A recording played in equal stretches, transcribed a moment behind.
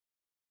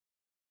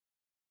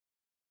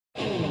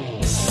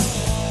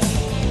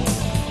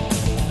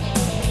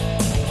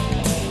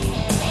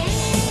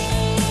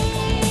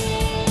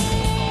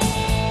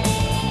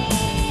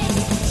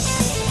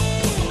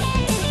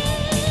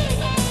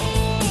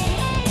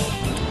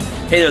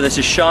Hey there, this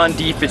is Sean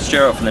D.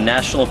 Fitzgerald from the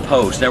National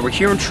Post. Now we're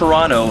here in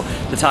Toronto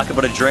to talk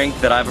about a drink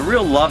that I have a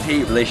real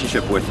love-hate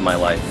relationship with in my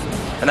life.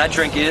 And that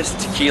drink is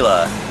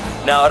tequila.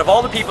 Now out of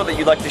all the people that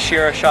you'd like to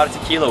share a shot of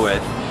tequila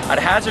with, I'd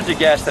hazard to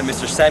guess that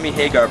Mr. Sammy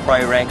Hagar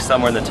probably ranks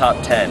somewhere in the top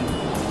 10.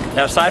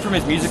 Now aside from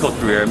his musical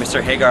career,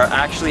 Mr. Hagar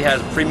actually has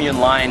a premium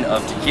line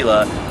of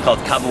tequila called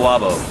Cabo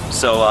Wabo.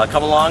 So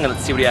come along and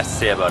let's see what he has to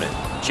say about it.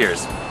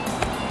 Cheers.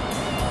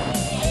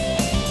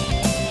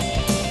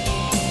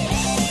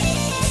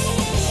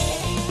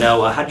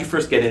 Now, how did you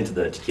first get into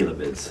the tequila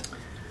biz?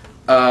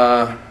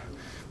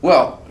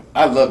 Well,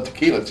 I loved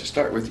tequila to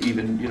start with,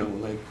 even, you know,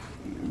 like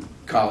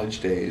college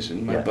days,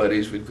 and my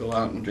buddies would go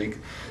out and drink,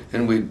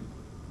 and we'd,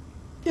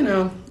 you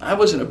know, I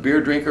wasn't a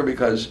beer drinker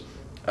because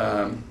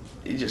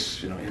you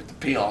just, you know, you have to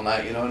pee all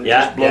night, you know, and it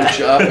just blows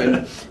you up.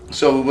 And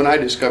so when I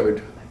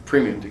discovered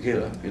premium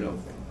tequila, you know,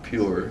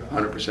 pure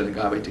 100%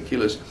 agave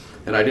tequilas,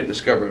 and I didn't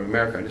discover them in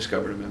America, I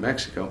discovered them in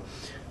Mexico.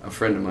 A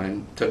friend of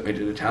mine took me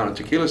to the town of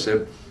tequila,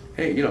 said,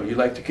 hey, you know, you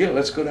like tequila,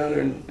 let's go down there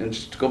and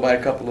just go by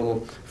a couple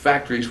little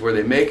factories where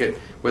they make it,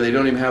 where they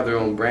don't even have their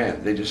own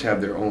brand. They just have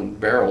their own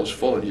barrels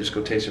full, and you just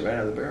go taste it right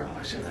out of the barrel.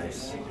 I said,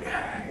 nice.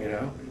 Yeah, you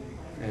know,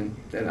 and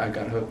then I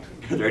got hooked.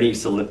 Are there any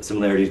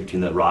similarities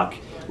between the rock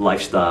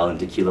lifestyle and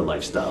tequila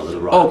lifestyle? The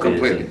rock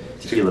completely. Biz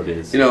and tequila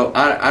biz. You know,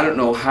 I don't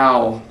know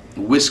how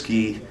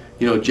whiskey,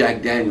 you know,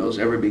 Jack Daniels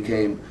ever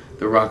became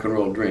the rock and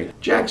roll drink.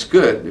 Jack's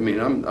good. I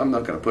mean, I'm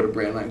not going to put a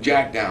brand like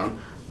Jack down,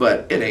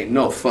 but it ain't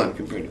no fun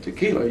compared to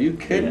tequila. Are you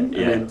kidding?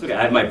 Yeah. I mean, okay.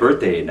 I have my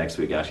birthday next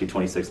week, actually,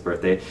 26th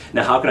birthday.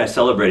 Now, how can I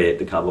celebrate it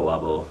the Cabo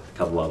Wabo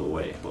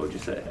way? What would you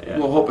say? Yeah.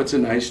 Well, hope it's a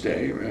nice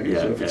day, right?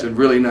 Yeah, so if it's a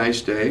really nice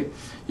day,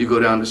 you go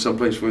down to some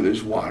place where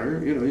there's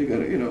water. You know, you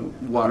gotta, you know,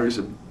 water is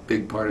a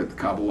big part of the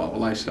Cabo Wabo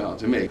lifestyle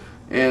to me.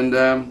 And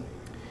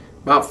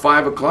about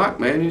 5 o'clock,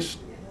 man, you just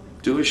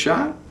do a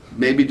shot.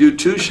 Maybe do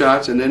 2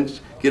 shots, and then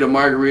get a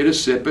margarita,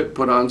 sip it,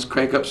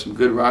 crank up some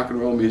good rock and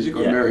roll music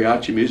or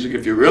mariachi music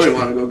if you really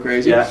want to go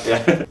crazy.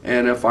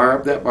 And fire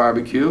up that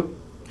barbecue,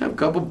 have a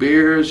couple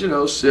beers, you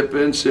know,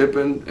 sipping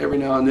every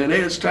now and then.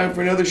 Hey, it's time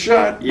for another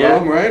shot.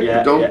 Boom, right?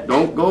 But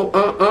don't go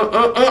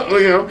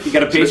you know. You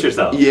gotta pace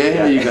yourself.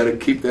 Yeah, you gotta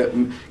keep the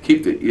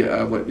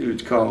what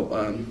it's called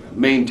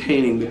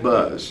maintaining the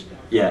buzz.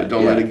 But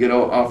don't let it get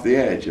off the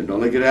edge, and don't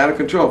let it get out of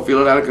control. Feel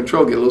it out of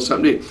control. Get a little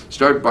something to eat.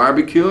 Start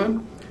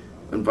barbecuing.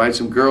 Invite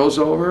some girls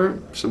over,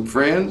 some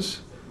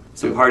friends.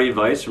 Some party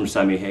advice from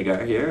Sammy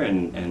Hagar here,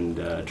 and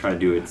trying to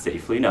do it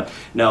safely. No,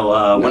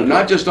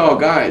 not just all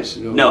guys.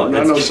 You know,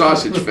 no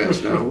sausage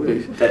fest. No,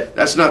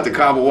 that's not the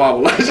Cabo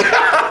Wabo.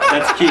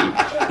 That's key.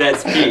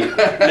 That's key.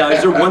 Now,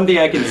 is there one thing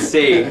I can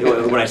say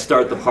when I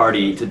start the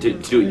party to do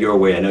it your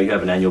way? I know you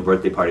have an annual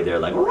birthday party there,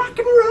 like rock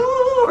and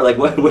roll, or like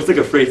what's like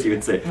a phrase you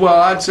would say? Well,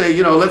 I'd say,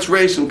 you know, let's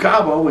raise some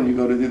Cabo when you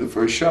go to do the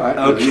first shot.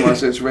 Okay. You want to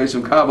say let's raise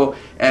some Cabo,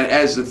 and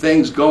as the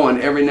thing's going,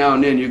 every now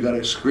and then you got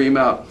to scream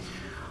out,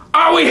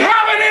 "Are we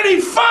having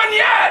any fun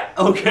yet?"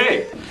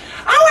 Okay.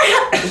 Are we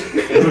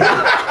having any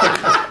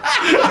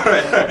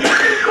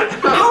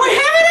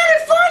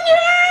fun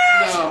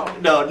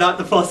yet? No, not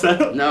the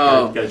falsetto.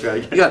 No. Gotta try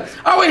again.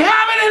 Are we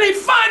having any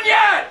fun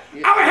yet?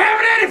 Are we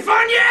having any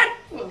fun yet?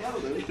 Well,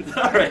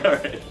 all right,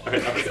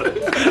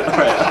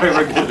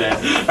 we're good, man.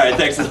 All right,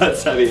 thanks a lot,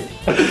 Sammy.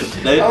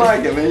 I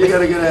like it, man. You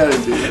got a good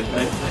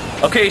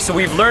attitude. Okay, so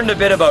we've learned a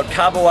bit about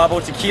Cabo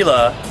Wabo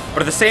tequila,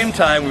 but at the same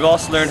time, we've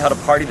also learned how to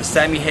party the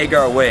Sammy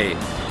Hagar way.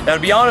 Now, to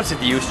be honest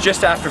with you, it's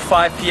just after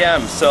 5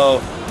 p.m.,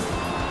 so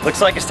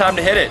looks like it's time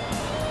to hit it.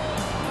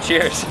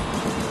 Cheers.